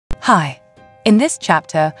Hi, in this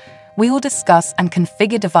chapter, we will discuss and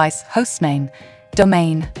configure device hostname,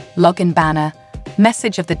 domain, login banner,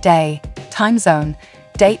 message of the day, time zone,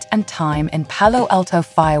 date and time in Palo Alto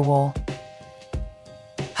Firewall.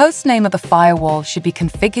 Hostname of the firewall should be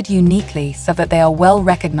configured uniquely so that they are well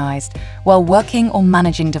recognized while working or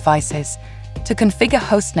managing devices. To configure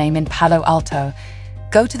hostname in Palo Alto,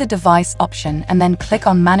 go to the Device option and then click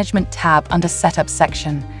on Management tab under Setup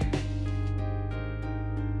section.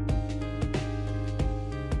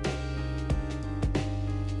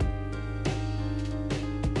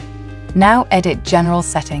 Now edit General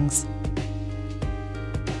Settings.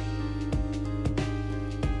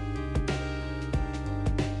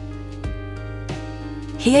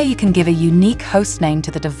 Here you can give a unique hostname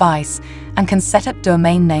to the device and can set up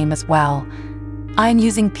domain name as well. I am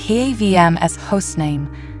using PAVM as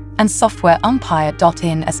hostname and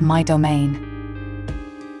softwareumpire.in as my domain.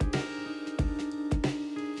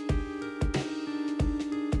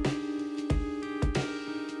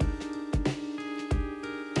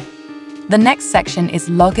 The next section is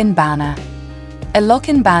Login Banner. A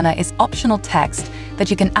login banner is optional text that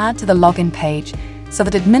you can add to the login page so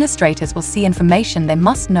that administrators will see information they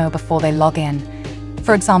must know before they log in.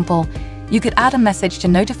 For example, you could add a message to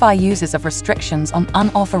notify users of restrictions on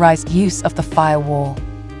unauthorized use of the firewall.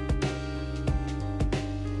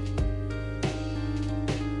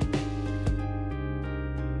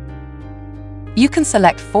 You can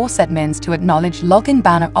select Force Admins to acknowledge Login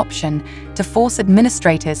Banner option to force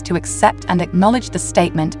administrators to accept and acknowledge the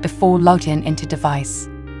statement before login into device.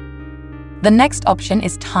 The next option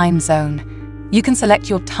is Time Zone. You can select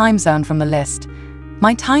your time zone from the list.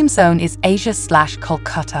 My time zone is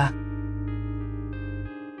Asia/Kolkata.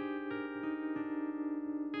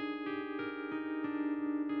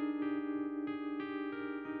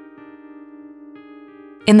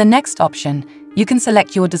 In the next option, you can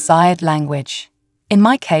select your desired language. In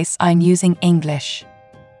my case, I'm using English.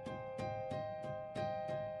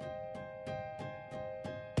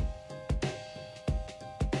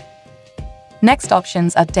 Next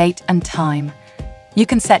options are date and time. You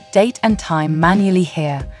can set date and time manually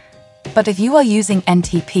here. But if you are using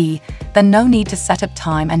NTP, then no need to set up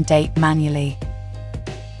time and date manually.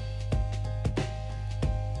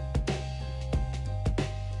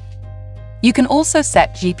 You can also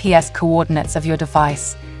set GPS coordinates of your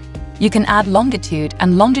device. You can add longitude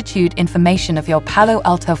and longitude information of your Palo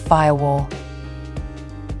Alto firewall.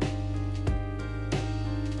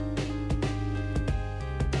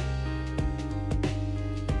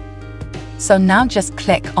 So now just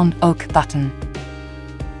click on OK button.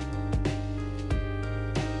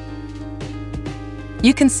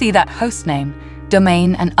 You can see that hostname,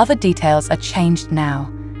 domain and other details are changed now.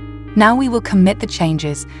 Now we will commit the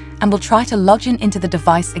changes and will try to log in into the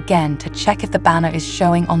device again to check if the banner is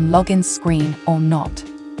showing on login screen or not.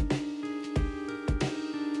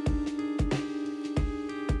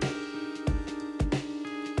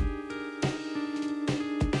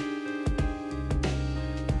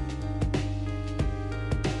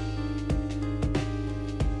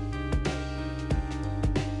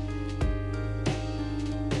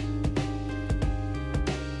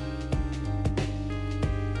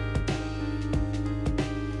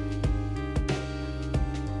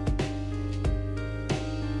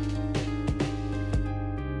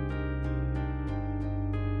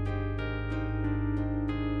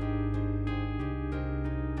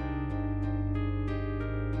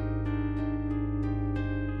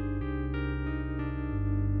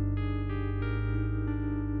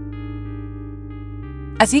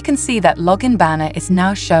 As you can see, that login banner is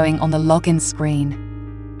now showing on the login screen.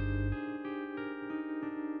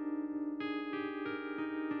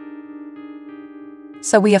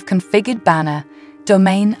 So we have configured banner,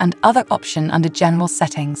 domain and other option under General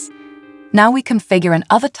Settings. Now we configure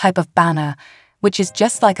another type of banner, which is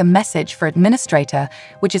just like a message for administrator,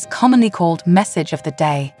 which is commonly called Message of the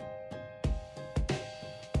Day.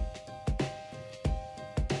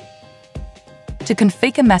 To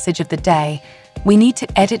configure Message of the Day, we need to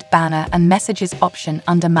edit Banner and Messages option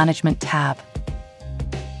under Management tab.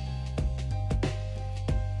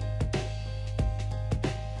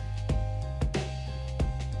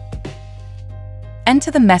 Enter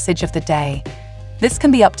the message of the day. This can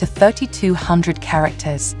be up to 3,200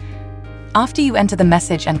 characters. After you enter the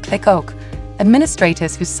message and click OK,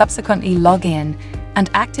 administrators who subsequently log in and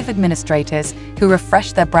active administrators who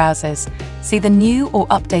refresh their browsers see the new or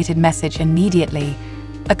updated message immediately.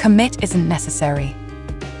 A commit isn't necessary.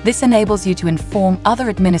 This enables you to inform other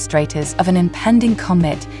administrators of an impending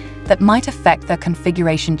commit that might affect their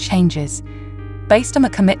configuration changes. Based on the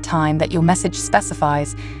commit time that your message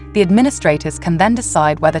specifies, the administrators can then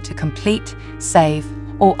decide whether to complete, save,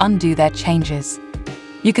 or undo their changes.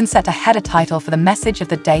 You can set a header title for the message of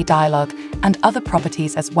the day dialog and other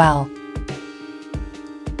properties as well.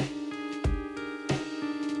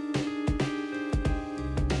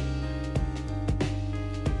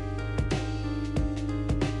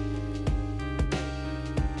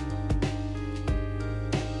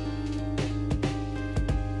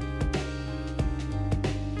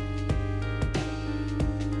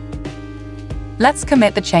 Let's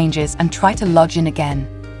commit the changes and try to log in again.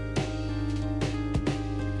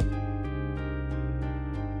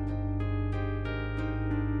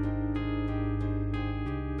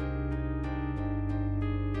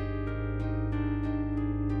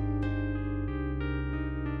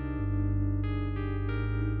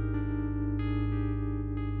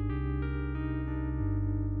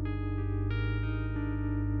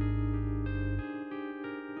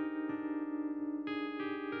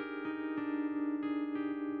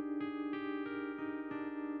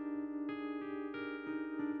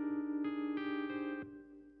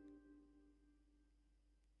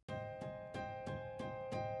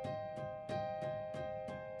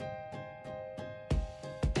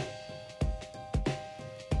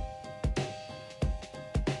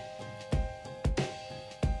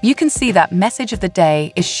 You can see that message of the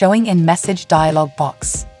day is showing in message dialog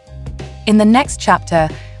box. In the next chapter,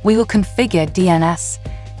 we will configure DNS,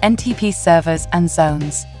 NTP servers and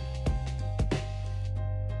zones.